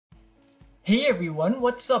Hey everyone,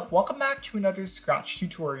 what's up? Welcome back to another Scratch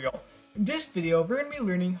tutorial. In this video, we're going to be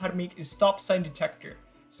learning how to make a stop sign detector.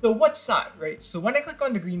 So what's that, right? So when I click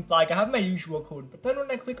on the green flag, I have my usual code, but then when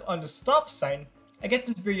I click on the stop sign, I get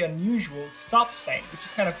this very unusual stop sign, which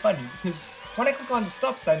is kind of funny because when I click on the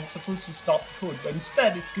stop sign, it's supposed to stop the code, but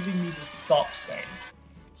instead it's giving me the stop sign.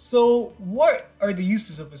 So what are the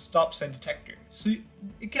uses of a stop sign detector? So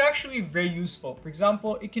it can actually be very useful. For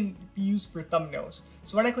example, it can be used for thumbnails.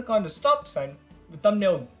 So when I click on the stop sign, the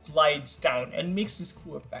thumbnail glides down and makes this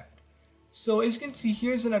cool effect. So as you can see,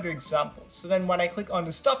 here's another example. So then when I click on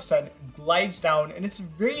the stop sign, it glides down and it's a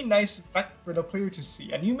very nice effect for the player to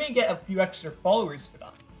see. And you may get a few extra followers for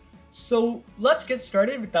that. So let's get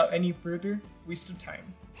started without any further waste of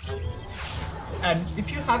time. And if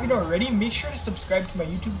you haven't already, make sure to subscribe to my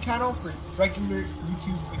YouTube channel for regular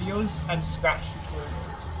YouTube videos and Scratch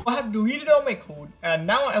tutorials. I have deleted all my code, and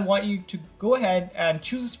now I want you to go ahead and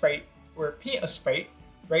choose a sprite or paint a sprite,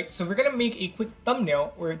 right? So we're gonna make a quick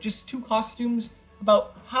thumbnail or just two costumes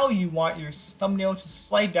about how you want your thumbnail to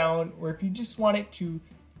slide down, or if you just want it to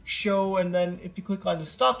show, and then if you click on the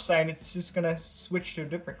stop sign, it's just gonna switch to a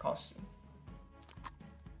different costume.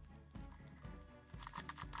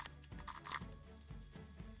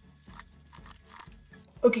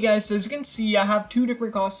 Okay guys, so as you can see, I have two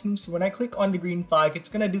different costumes. So when I click on the green flag, it's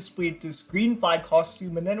going to display this green flag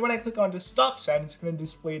costume. And then when I click on the stop sign, it's going to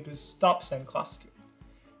display this stop sign costume.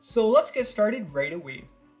 So let's get started right away.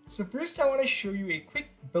 So first I want to show you a quick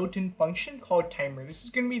built-in function called timer. This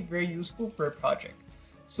is going to be very useful for a project.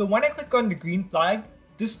 So when I click on the green flag,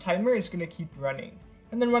 this timer is going to keep running.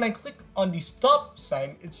 And then when I click on the stop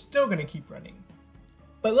sign, it's still going to keep running.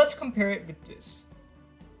 But let's compare it with this.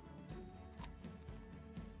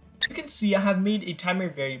 You can see I have made a timer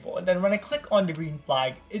variable, and then when I click on the green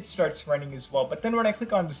flag, it starts running as well. But then when I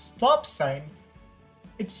click on the stop sign,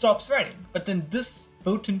 it stops running. But then this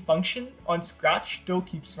built-in function on Scratch still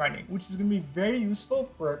keeps running, which is going to be very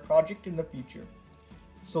useful for a project in the future.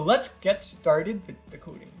 So let's get started with the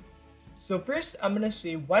coding. So first I'm going to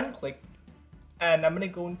say when clicked, and I'm going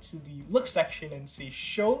to go into the look section and say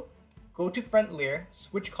show, go to front layer,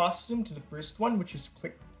 switch costume to the first one, which is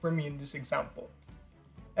clicked for me in this example.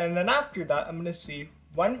 And then after that, I'm going to say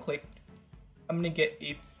when clicked, I'm going to get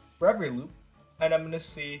a forever loop, and I'm going to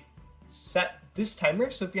say set this timer.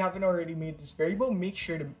 So if you haven't already made this variable, make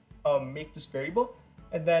sure to make this variable.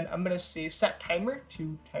 And then I'm going to say set timer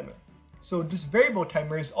to timer. So this variable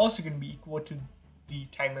timer is also going to be equal to the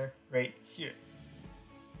timer right here.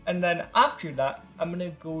 And then after that, I'm going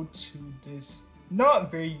to go to this not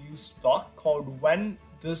very used block called when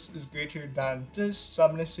this is greater than this. So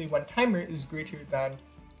I'm going to say when timer is greater than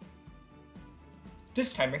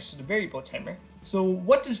this timer, so the variable timer. So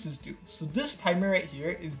what does this do? So this timer right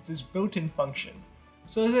here is this built-in function.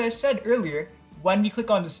 So as I said earlier, when you click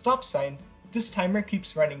on the stop sign, this timer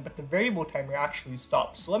keeps running, but the variable timer actually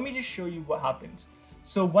stops. So let me just show you what happens.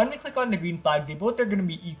 So when we click on the green flag, they both are going to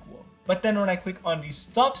be equal. But then when I click on the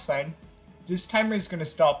stop sign, this timer is going to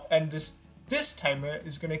stop, and this timer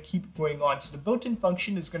is going to keep going on. So the built-in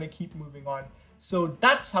function is going to keep moving on. So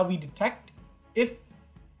that's how we detect if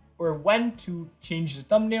or when to change the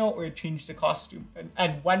thumbnail or change the costume,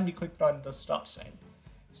 and when we clicked on the stop sign.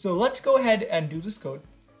 So let's go ahead and do this code.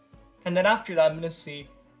 And then after that, I'm going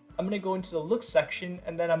to go into the look section,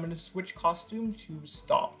 and then I'm going to switch costume to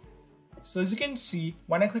stop. So as you can see,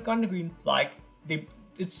 when I click on the green flag,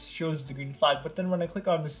 it shows the green flag, but then when I click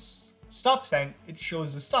on the stop sign, it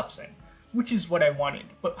shows the stop sign, which is what I wanted.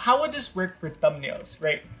 But how would this work for thumbnails,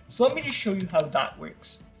 right? So let me just show you how that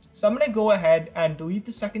works. So I'm going to go ahead and delete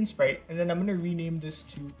the second sprite, and then I'm going to rename this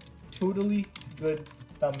to Totally Good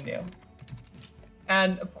Thumbnail.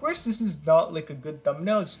 And of course, this is not like a good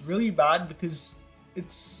thumbnail. It's really bad because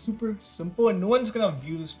it's super simple and no one's going to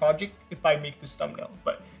view this project if I make this thumbnail.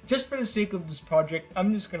 But just for the sake of this project,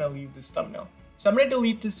 I'm just going to leave this thumbnail. So I'm going to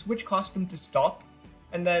delete this, switch costume to stop,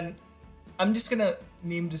 and then I'm just going to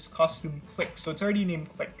name this costume click. So it's already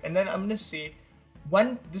named click. And then I'm going to say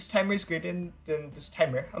when this timer is greater than this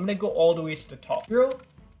timer, I'm going to go all the way to the top. 0,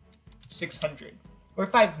 600, or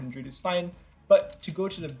 500 is fine, but to go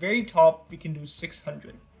to the very top, we can do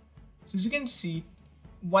 600. So as you can see,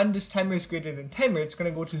 when this timer is greater than timer, it's going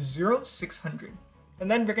to go to 0, 600.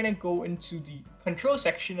 And then we're going to go into the control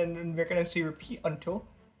section, and then we're going to say repeat until.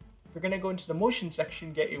 We're going to go into the motion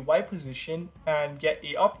section, get a Y position, and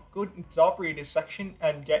go into the operator section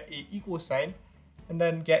and get a equal sign. And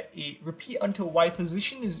then get a repeat until Y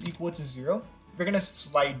position is equal to 0. We're going to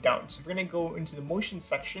slide down. So we're going to go into the motion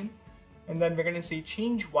section, and then we're going to say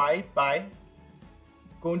change Y by,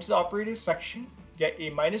 go into the operator section, get a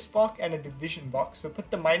minus block and a division block. So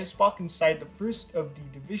put the minus block inside the first of the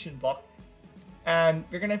division block, and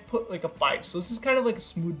we're gonna put like a 5. So this is kind of like a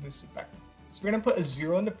smoothness effect. So we're gonna put a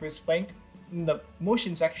 0 in the first blank. In the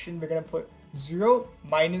motion section, we're gonna put 0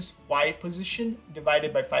 minus y position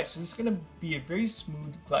divided by 5. So this is gonna be a very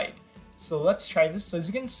smooth glide. So let's try this. So as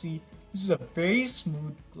you can see, this is a very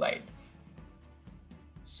smooth glide.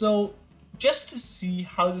 So just to see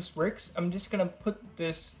how this works, I'm just gonna put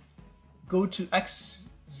this go to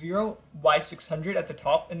x0, y600 at the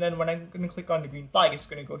top, and then when I'm gonna click on the green flag, it's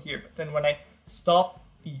gonna go here. But then when I stop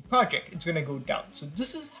the project, it's gonna go down. So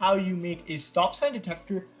this is how you make a stop sign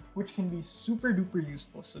detector, which can be super duper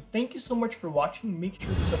useful. So thank you so much for watching. Make sure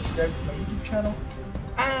to subscribe to my YouTube channel,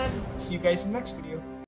 and see you guys in the next video.